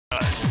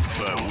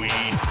but we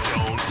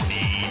don't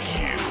need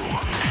you.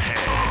 Head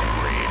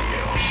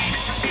Radio.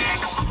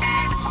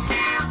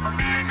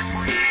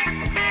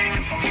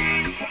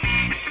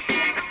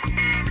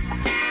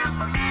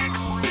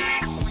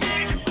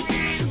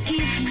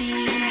 Forgive me,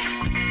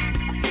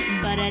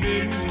 but I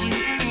didn't do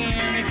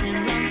anything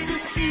wrong, so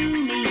sue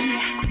me.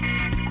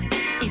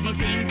 If you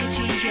think I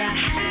change your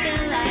happy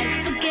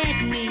life, forget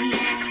me.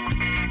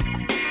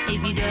 If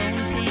you don't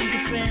think a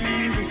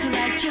friend is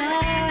right,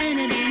 your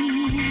enemy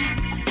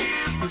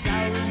has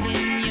always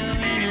been your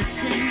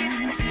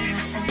innocence.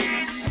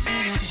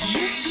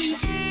 You're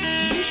sweet,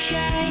 you're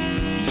shy,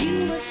 you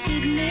must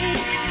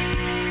admit.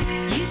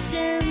 You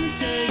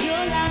censor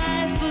your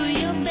life for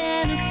your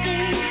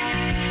benefit,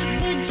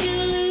 but you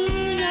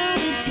lose all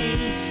the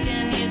taste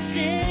and you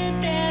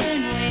sit there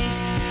and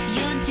waste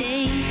your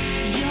day,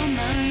 your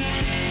month,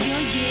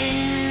 your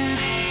year.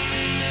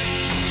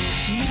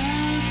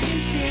 Nothing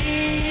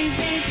stays,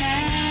 they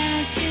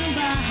pass you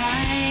by.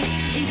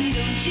 If you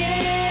don't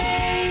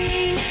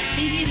change,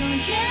 if you don't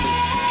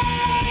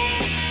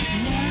change,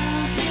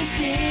 nothing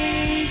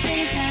stays,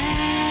 they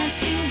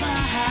pass you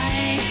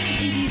by.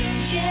 If you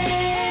don't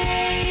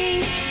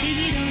change, if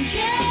you don't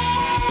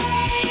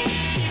change,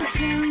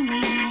 tell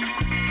me,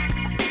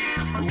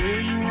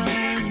 will you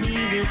always be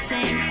the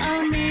same? Or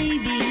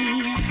maybe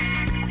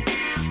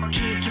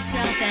kick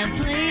yourself and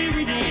play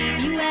the game.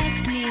 You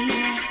ask me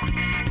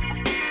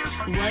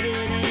what it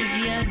is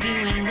you're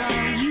doing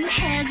wrong. You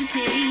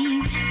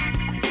hesitate,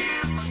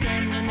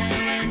 standing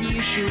there when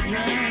you should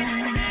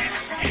run.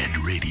 Head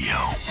Radio.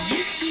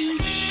 You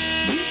sweet,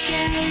 you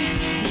shy,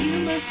 you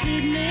must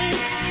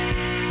admit.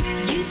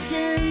 You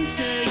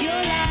censor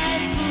your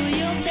life for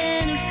your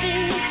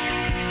benefit,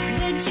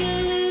 but you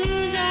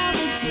lose all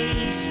the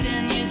taste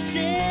and you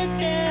sit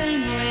there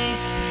and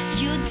waste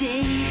your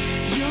day,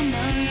 your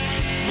month,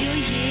 your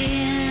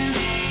year.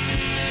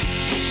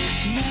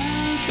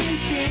 Nothing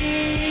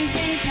stays,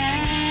 they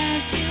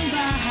pass you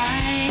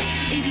by.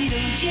 If you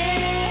don't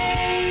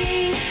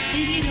change,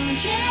 if you don't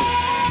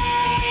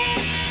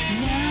change,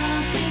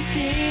 nothing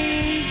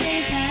stays,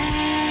 they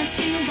pass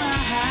you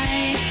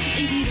by.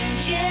 If you don't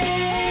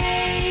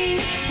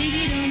change, if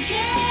you don't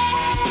change.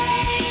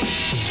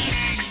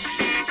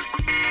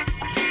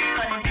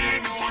 But I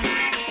didn't do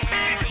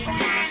anything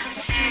wrong, so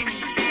sue me.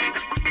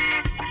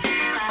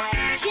 If I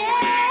change,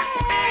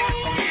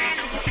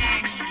 so tell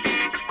me,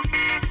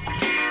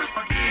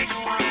 will you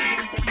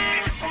always be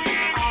the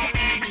same? Or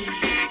maybe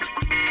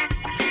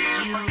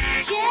you've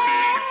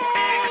changed.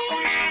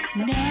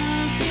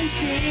 Nothing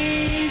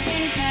stays,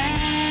 they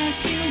pass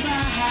you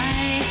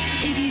by.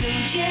 If you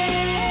don't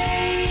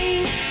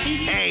change, if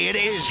you Hey, it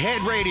is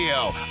Head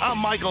Radio. I'm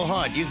Michael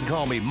Hunt. You can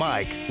call me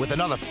Mike, with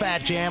another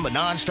fat jam of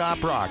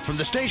non-stop rock from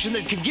the station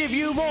that can give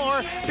you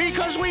more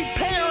because we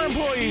pay our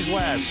employees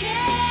less.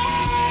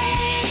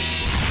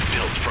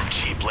 Built from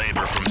cheap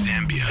labor from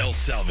Zambia, El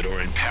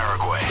Salvador, and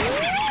Paraguay.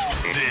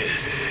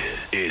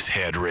 This is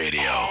Head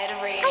Radio.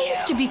 I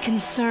used to be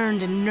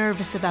concerned and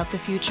nervous about the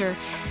future.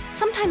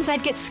 Sometimes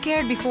I'd get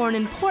scared before an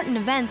important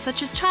event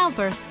such as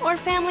childbirth or a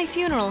family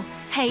funeral.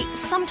 Hey,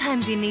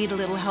 sometimes you need a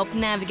little help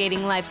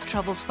navigating life's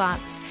trouble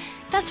spots.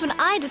 That's when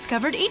I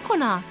discovered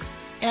Equinox.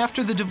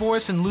 After the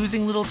divorce and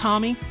losing little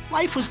Tommy,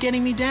 life was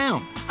getting me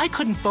down. I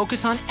couldn't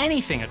focus on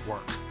anything at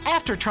work.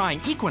 After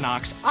trying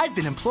Equinox, I've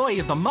been Employee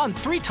of the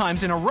Month 3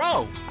 times in a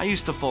row. I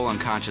used to fall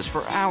unconscious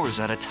for hours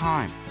at a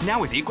time.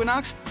 Now with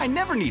Equinox, I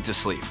never need to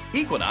sleep.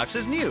 Equinox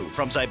is new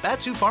from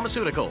Zaibatsu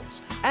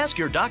Pharmaceuticals. Ask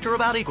your doctor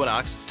about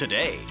Equinox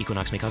today.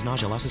 Equinox may cause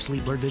nausea, loss of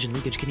sleep, blurred vision,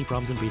 leakage, kidney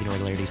problems, and breathing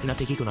irregularities. Do not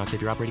take Equinox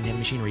if you're operating heavy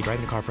machinery,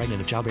 driving a car,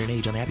 pregnant, of childbearing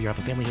age, unhappy, or have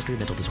a family history of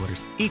mental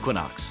disorders.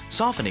 Equinox,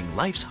 softening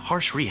life's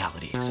harsh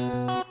realities.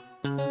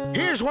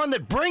 Here's one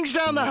that brings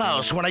down the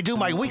house when I do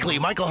my weekly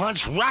Michael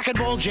Hunt's Rock and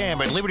Roll Jam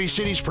at Liberty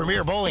City's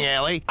premier bowling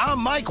alley.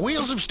 I'm Mike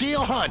Wheels of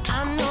Steel Hunt.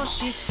 I know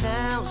she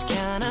sounds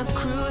kinda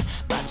crude,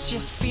 but she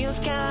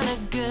feels kinda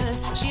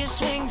good. She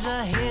swings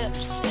her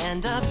hips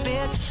and her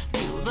bits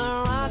to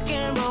the rock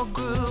and roll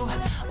groove.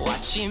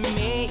 What she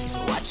makes,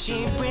 what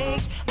she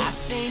breaks, I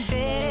say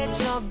that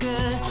it's all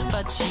good,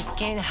 but she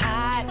can't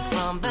hide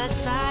from the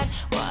side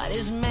what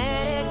is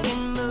manic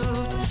and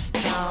moved.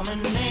 Come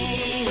and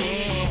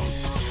lady,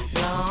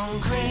 gone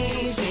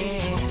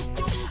crazy.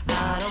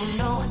 I don't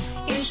know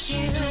if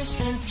she's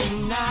listening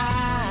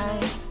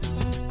tonight.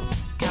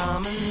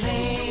 Come and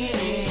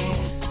lady,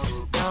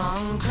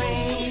 gone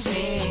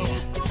crazy.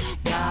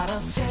 Got a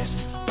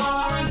fist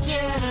for a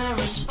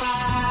generous spy.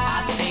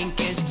 I think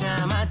it's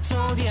time I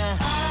told you I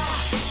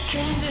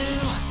can do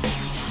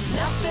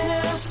nothing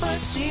else but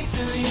see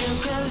through you,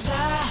 'cause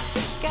I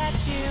got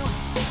you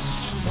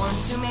one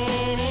too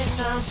many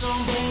times. So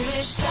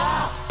baby,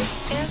 stop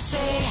and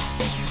say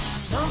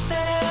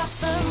something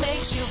else that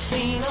makes you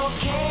feel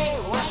okay.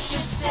 What you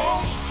say,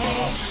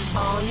 hey,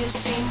 all you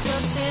seem to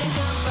think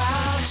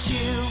about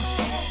you.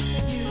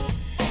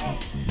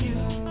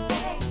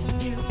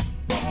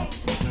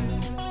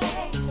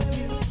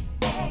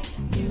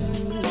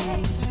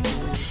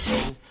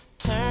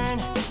 Turn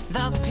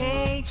the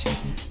page.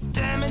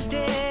 Damn it,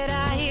 did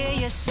I hear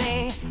you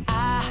say I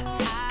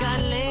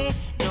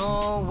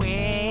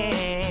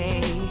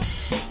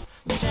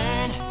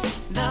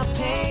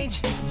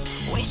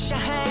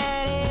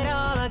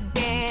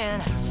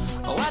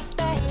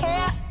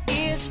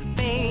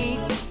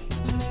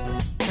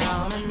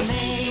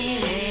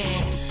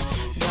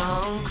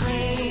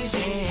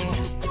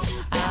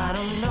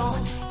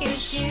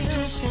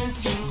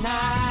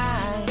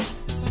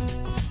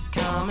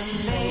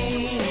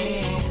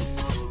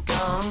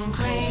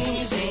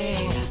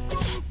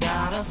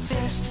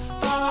fist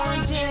for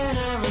a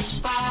generous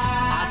fight.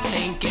 I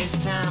think it's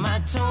time I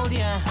told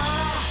ya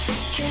I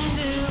can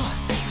do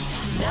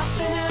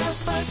nothing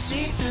else but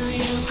see through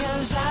you,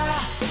 'cause I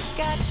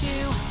got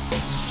you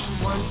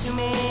one too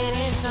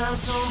many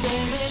times. So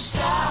baby,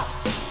 stop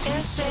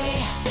and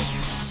say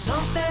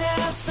something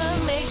else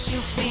that makes you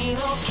feel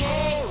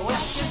okay.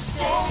 What you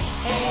say,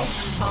 hey,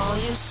 all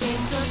you seem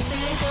to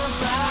think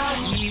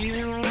about you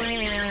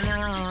and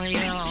all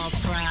your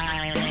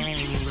pride and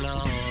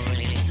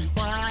glory.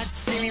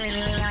 What's it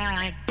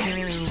like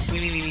to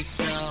be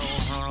so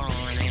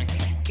horny?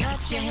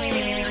 Cut your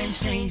hair and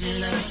change your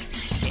look,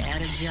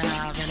 get a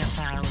job in a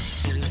power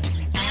suit,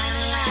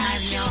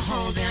 analyze your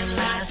whole damn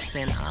life,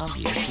 and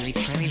obviously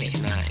pray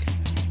at night.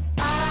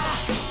 I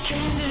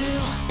can do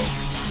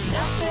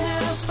nothing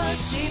else but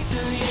see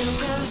through you,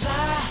 'cause I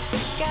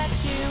got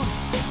you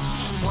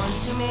one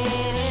too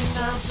many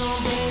times. So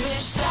baby,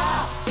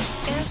 stop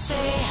and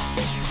say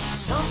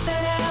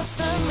something else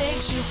that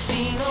makes you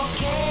feel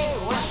okay.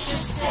 What you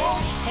say,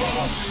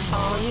 hey,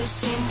 all you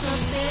seem to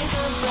think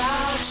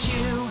about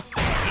you.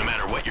 No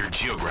matter what your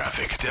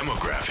geographic,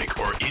 demographic,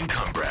 or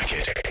income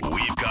bracket,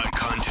 we've got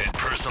content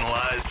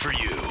personalized for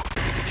you.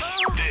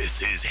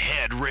 This is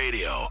Head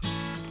Radio.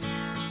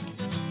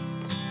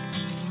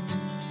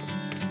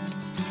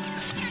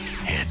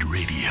 Head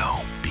Radio,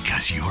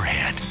 because your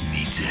head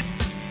needs it.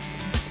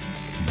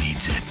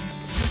 Needs it.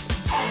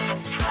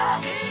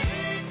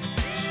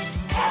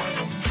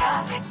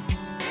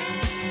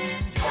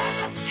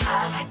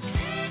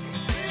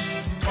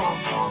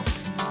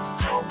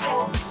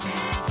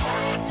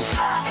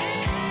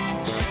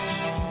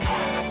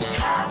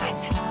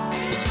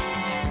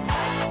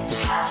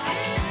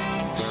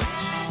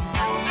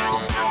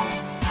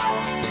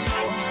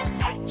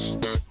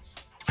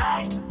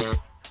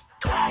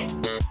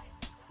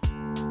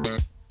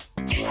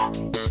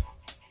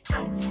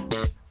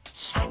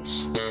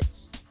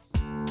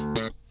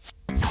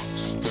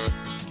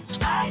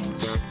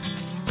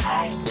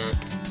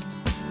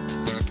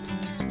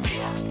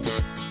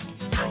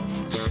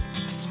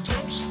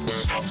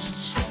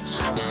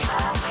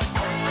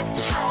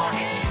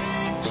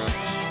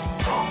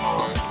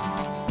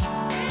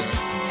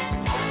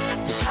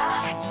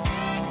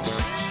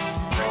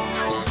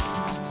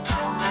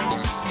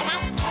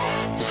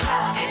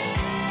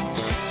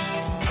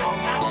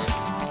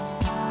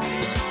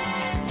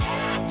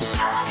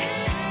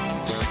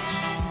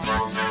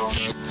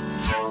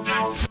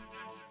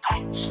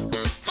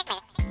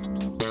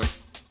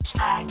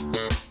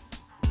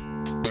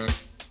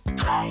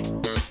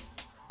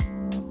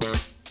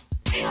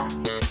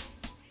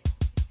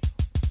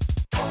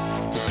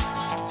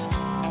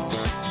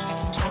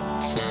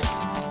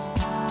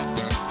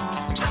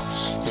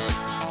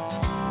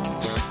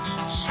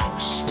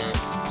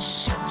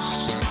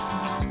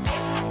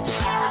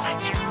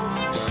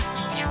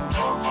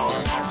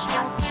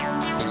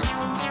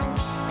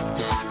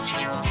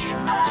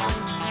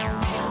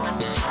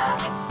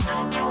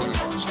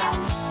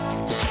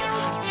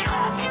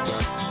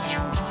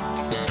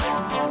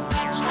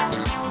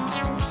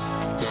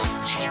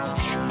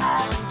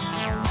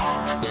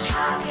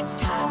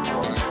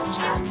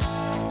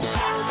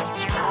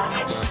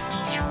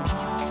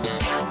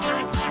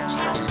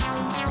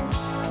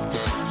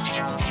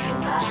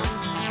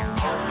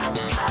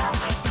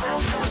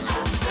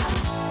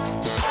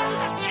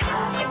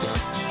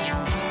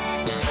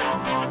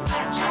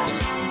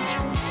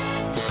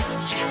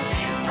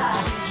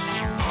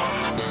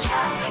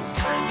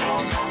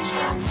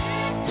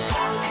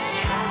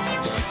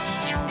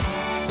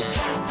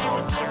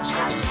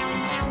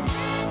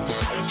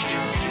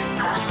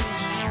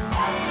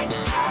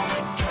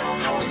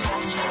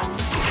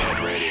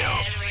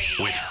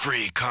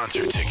 Free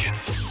concert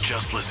tickets.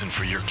 Just listen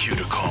for your cue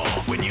to call.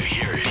 When you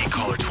hear it,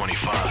 caller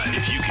 25.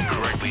 If you can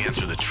correctly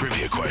answer the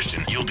trivia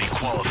question, you'll be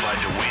qualified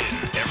to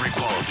win. Every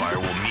qualifier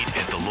will meet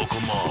at the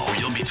local mall, where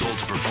you'll be told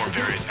to perform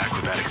various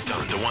acrobatic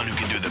stunts. The one who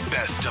can do the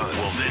best stunts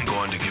will then go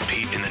on to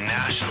compete in the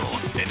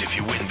Nationals. And if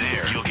you win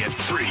there, you'll get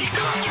free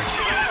concert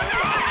tickets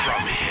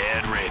from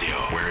Head Radio,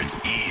 where it's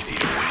easy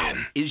to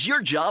win. Is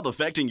your job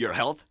affecting your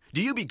health?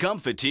 Do you become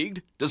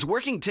fatigued? Does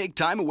working take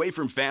time away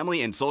from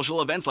family and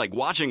social events like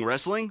watching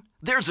wrestling?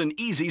 There's an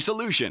easy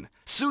solution.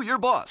 Sue your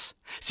boss.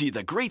 See,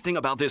 the great thing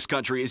about this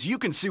country is you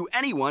can sue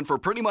anyone for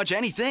pretty much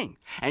anything,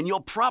 and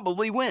you'll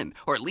probably win,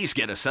 or at least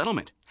get a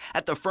settlement.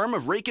 At the firm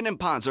of Rakin &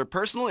 Ponzer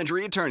Personal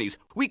Injury Attorneys,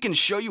 we can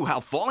show you how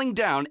falling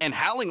down and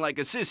howling like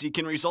a sissy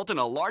can result in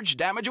a large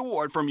damage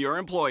award from your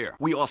employer.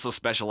 We also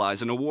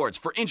specialize in awards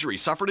for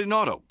injuries suffered in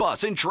auto,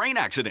 bus, and train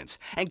accidents,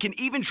 and can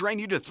even train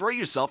you to throw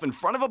yourself in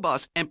front of a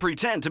bus and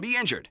pretend to be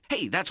injured.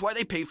 Hey, that's why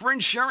they pay for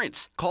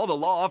insurance. Call the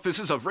law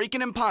offices of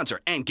Rakin & Ponzer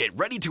and get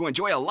ready to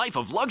enjoy a life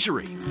of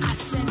luxury. I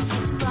sense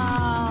a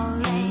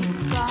falling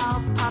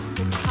ball, pop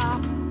the top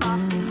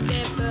off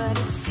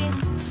Liberty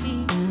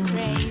City.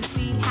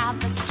 Crazy how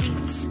the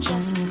streets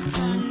just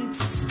turn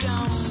to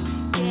stone.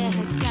 Get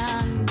a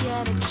gun,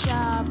 get a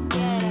job,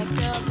 get a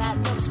girl that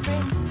looks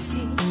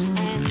pretty,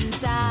 and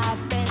I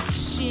bet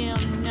she'll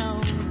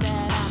know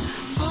that I'm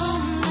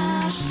full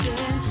of shit.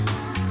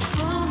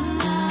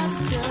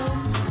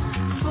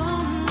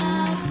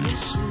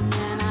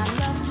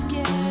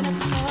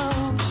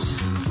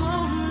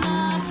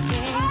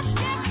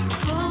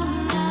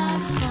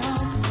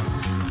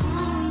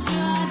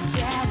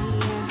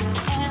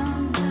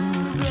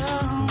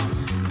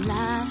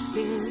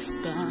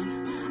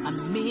 a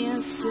mere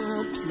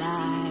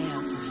supply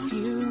of a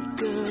few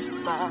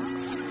good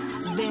bucks.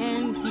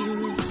 Then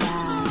you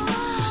die.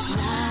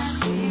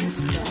 Life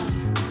is but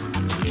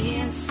a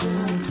mere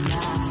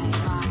supply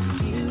of a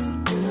few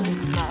good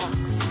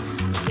bucks.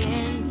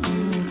 Then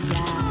you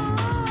die.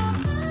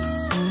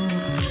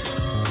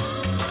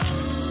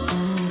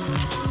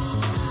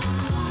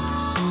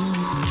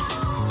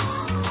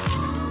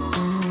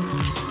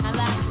 I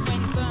like it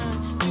when you burn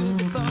through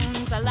the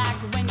bones. I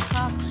like it when you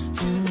talk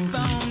to the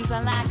bones.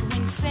 I like it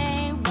when you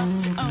say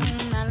what you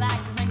own. I like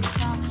it when you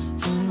talk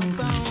to my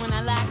bone.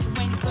 I like it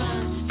when you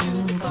burn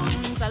through the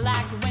bones. I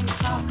like it when you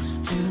talk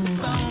to the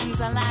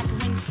bones. I like it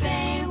when you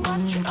say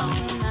what you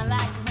own. I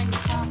like it when you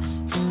talk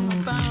to my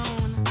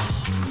bone.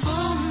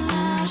 Full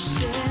of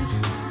shit,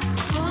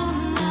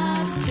 full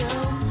of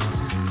dope,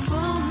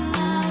 full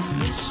of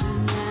mission,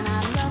 and I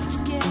love to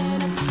get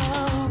a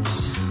hope.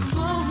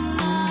 Full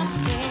of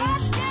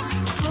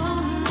hate,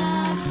 full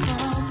of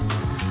hope.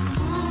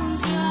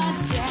 Who's your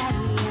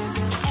daddy? Is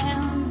it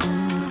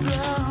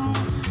Elmero?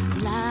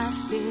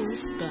 Life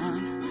is but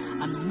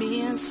a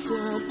mere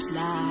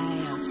supply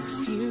of a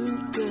few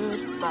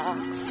good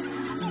bucks.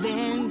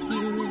 Then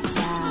you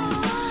die.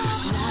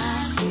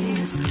 Life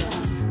is but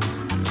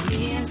a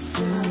mere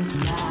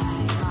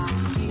supply of a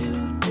few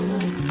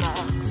good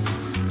bucks.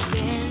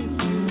 Then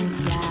you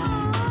die.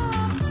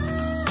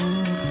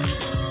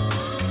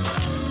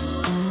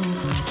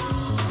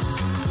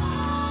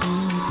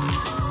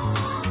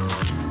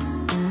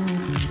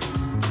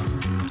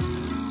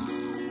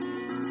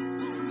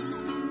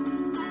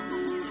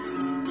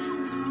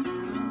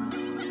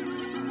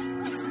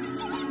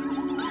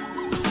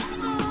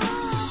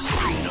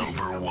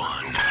 Number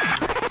one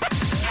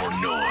for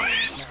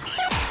noise.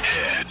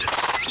 Head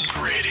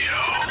Radio.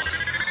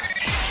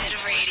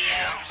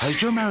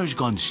 Has your marriage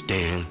gone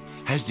stale?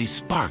 Has the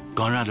spark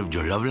gone out of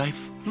your love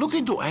life?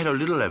 Looking to add a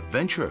little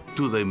adventure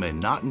to the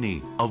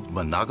monotony of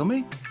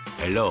monogamy?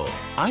 Hello,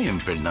 I am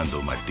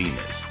Fernando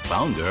Martinez,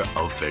 founder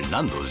of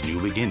Fernando's New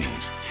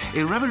Beginnings,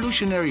 a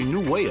revolutionary new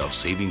way of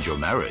saving your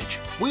marriage.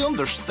 We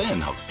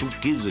understand how 2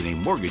 kids and a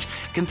mortgage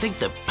can take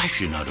the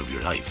passion out of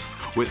your life.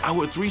 With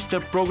our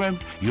 3-step program,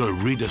 you'll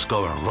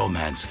rediscover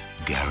romance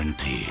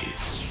guaranteed.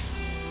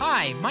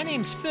 Hi, my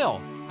name's Phil.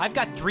 I've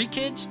got 3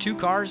 kids, 2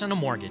 cars, and a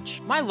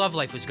mortgage. My love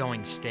life was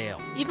going stale,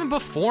 even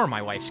before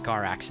my wife's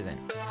car accident.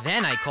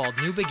 Then I called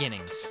New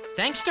Beginnings.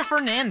 Thanks to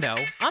Fernando,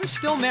 I'm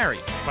still married.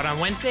 But on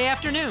Wednesday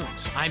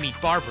afternoons, I meet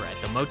Barbara at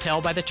the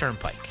motel by the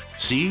turnpike.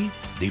 See?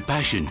 The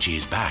passion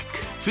she's back.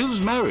 Phil's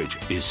marriage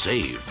is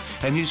saved,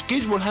 and his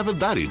kids will have a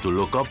daddy to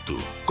look up to.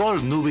 Call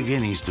New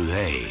Beginnings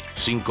today.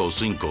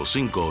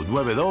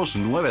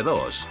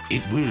 555-9292.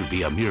 It will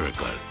be a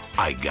miracle.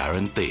 I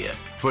guarantee it.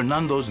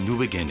 Fernando's New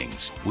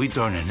Beginnings. We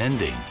turn an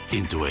ending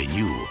into a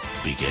new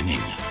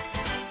beginning.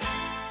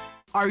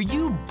 Are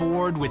you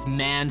bored with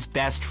man's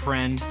best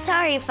friend?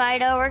 Sorry,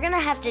 Fido, we're gonna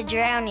have to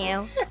drown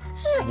you.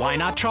 Why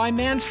not try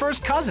man's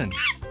first cousin?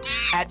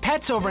 At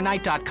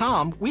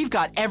petsovernight.com, we've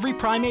got every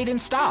primate in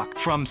stock,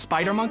 from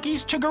spider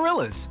monkeys to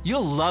gorillas.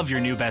 You'll love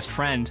your new best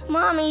friend.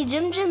 Mommy,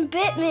 Jim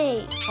bit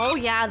me. Oh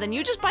yeah, then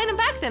you just bite him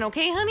back then,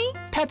 okay, honey?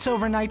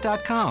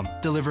 Petsovernight.com,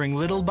 delivering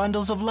little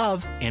bundles of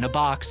love in a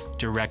box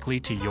directly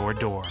to your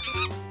door.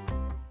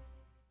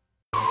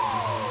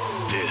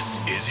 This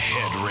is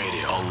Head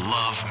Radio, a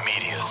love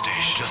media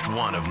station. Just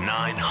one of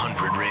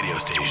 900 radio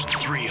stations,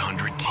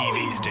 300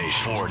 TV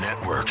stations, 4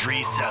 networks,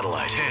 3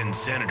 satellites, 10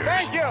 senators.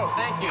 Thank you.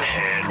 Thank you.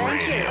 Head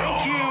Radio.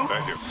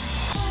 Thank you.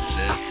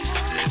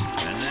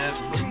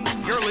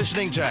 You're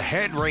listening to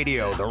Head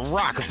Radio, the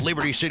rock of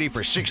Liberty City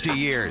for 60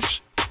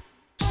 years.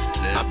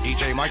 I'm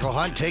DJ Michael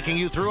Hunt taking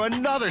you through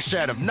another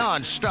set of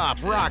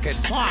non-stop rock and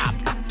pop.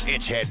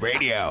 It's Head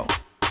Radio.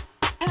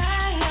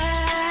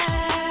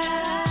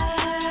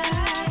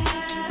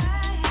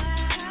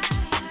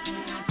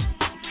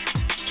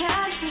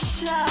 Catch a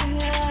shot.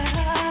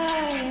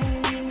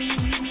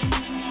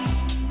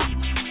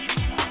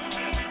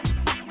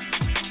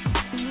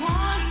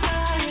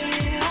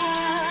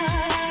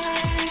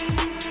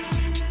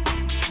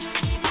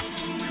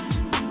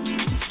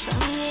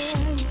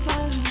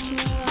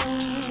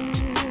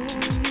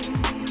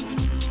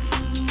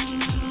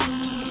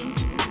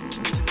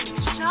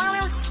 Shall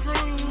we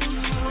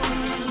sing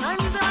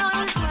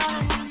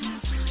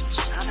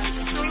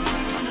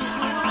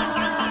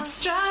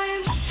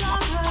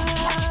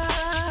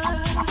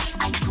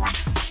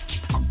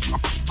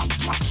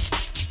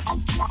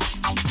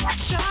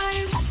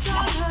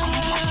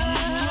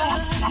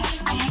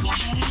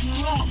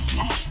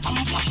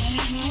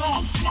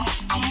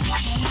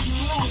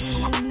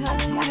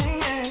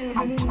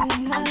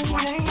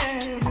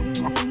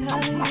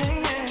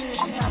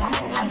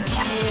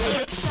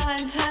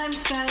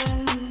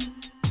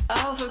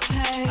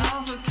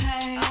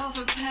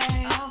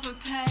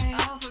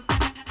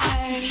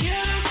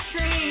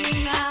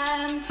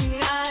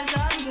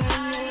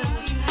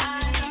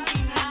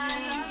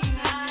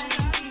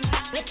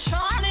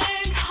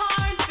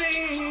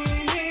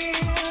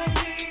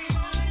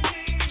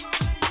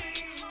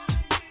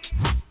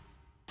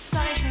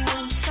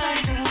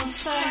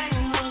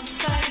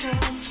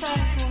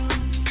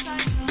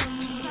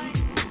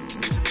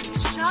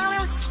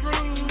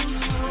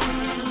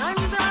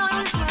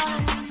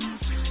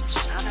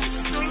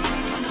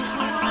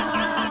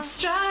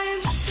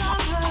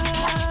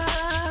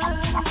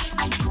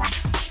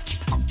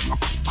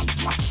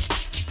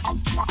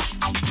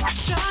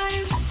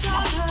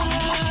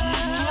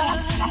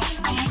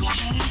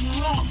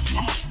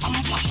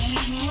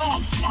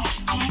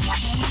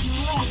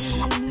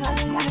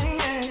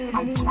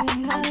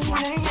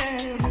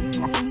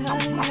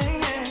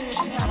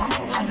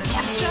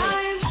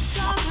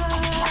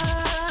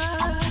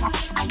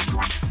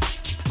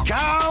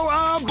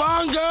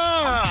Cowabunga!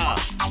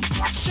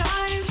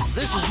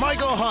 This is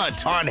Michael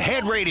Hunt on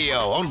Head Radio,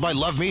 owned by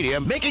Love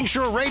Media, making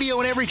sure radio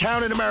in every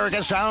town in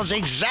America sounds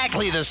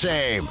exactly the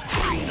same.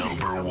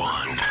 Number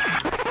one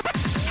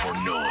for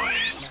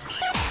noise.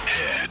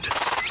 Head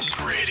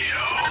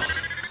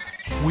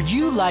Radio. Would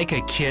you like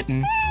a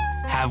kitten?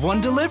 Have one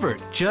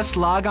delivered. Just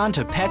log on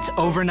to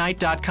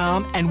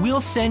petsovernight.com and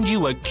we'll send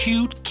you a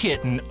cute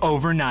kitten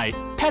overnight.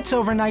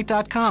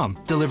 Petsovernight.com,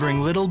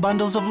 delivering little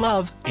bundles of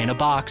love in a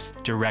box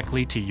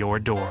directly to your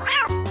door.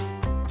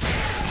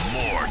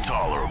 More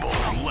tolerable,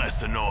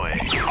 less annoying.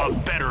 A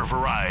better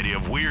variety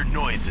of weird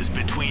noises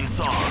between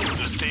songs. The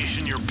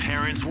station your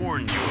parents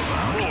warned you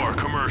about. More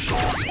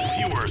commercials,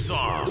 fewer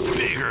songs,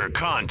 bigger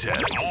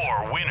contests,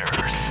 more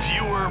winners,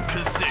 fewer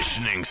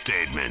positioning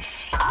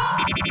statements.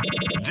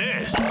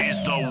 This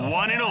is the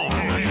one and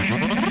only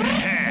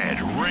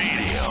Head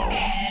Radio.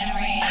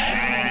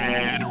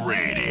 Head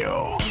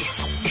Radio.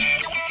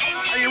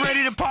 Are you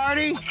ready to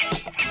party?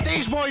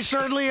 These boys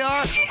certainly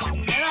are.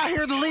 And I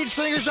hear the lead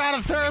singer's out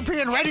of therapy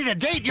and ready to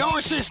date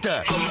your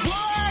sister. I'm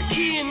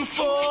working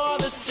for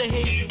the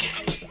sake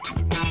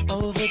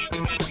of it,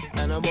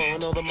 and I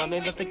want all the money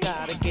that they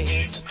gotta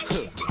give.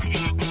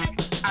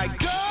 I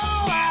go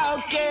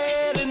out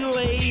getting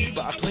late,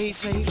 but I play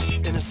safe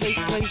in a safe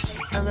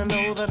place, and I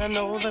know that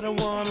I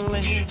wanna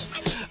live.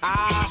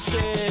 I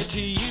said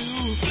to you,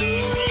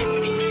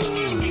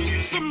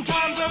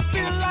 sometimes I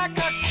feel like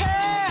I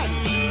can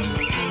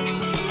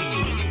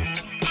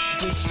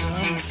do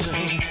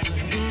something.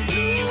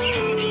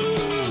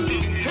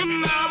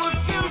 And now it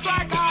feels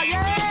like I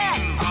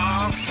am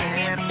all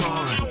set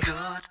for a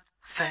good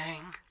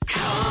thing.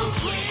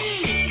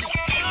 Complete,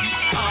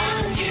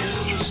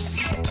 unused,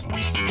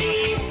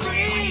 be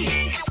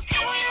free,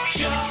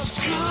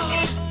 just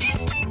good.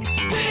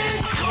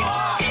 Been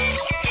caught,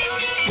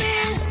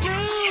 been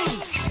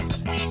bruised,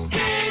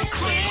 been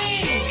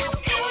clean,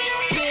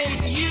 been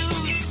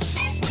used.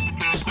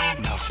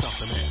 Now stop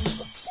a minute.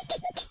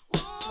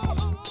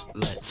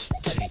 Let's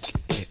take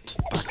it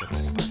back a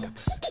minute.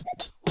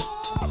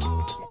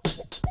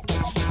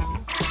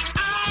 I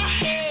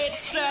hate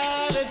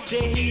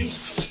Saturdays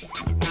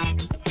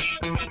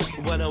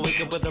when I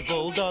wake up with a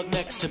bulldog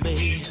next to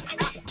me.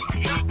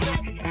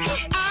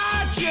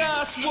 I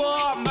just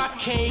want my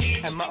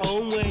cake and my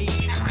own way.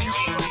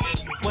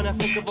 When I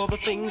think of all the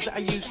things I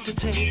used to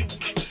take,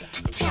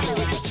 tell me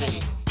what to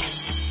take.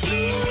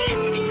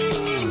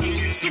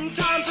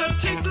 Sometimes I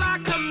take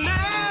like a man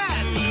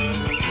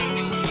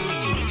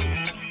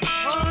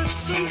or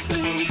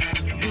something,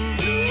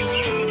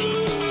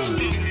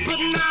 but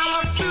now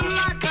I feel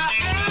like I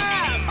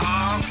am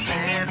all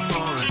set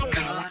for a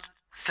good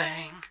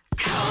thing.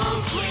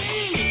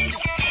 Complete,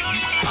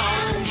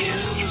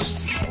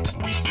 unused,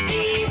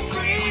 be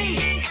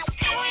free,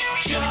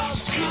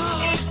 just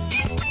good.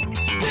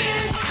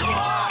 Been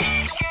caught,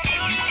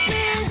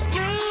 been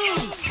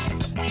bruised,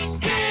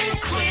 been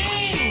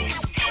clean,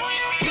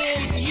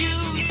 been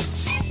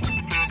used.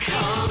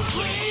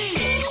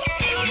 Complete,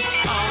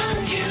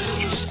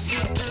 unused,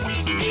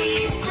 be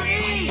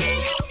free,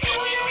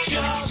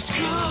 just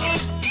good.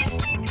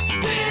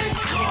 Been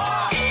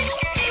caught,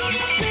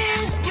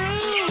 been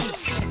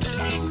bruised,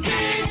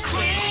 been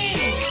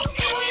clean,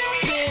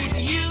 been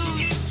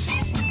used.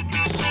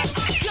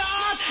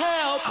 God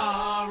help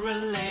our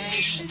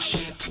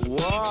relationship.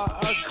 What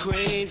a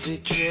crazy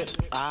trip.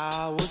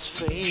 I was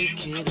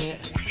faking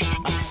it.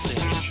 I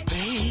said,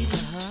 babe,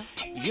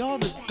 you're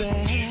the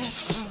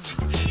best.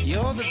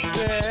 You're the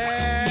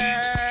best.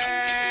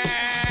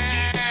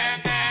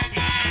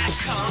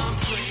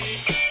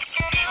 Complete,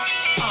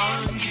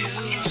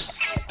 unused.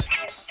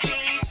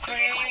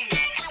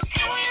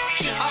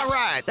 All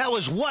right, that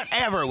was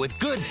Whatever with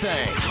Good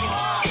Thing.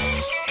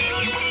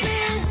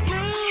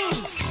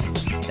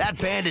 That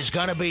band is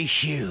gonna be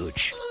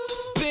huge.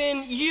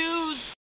 Been used.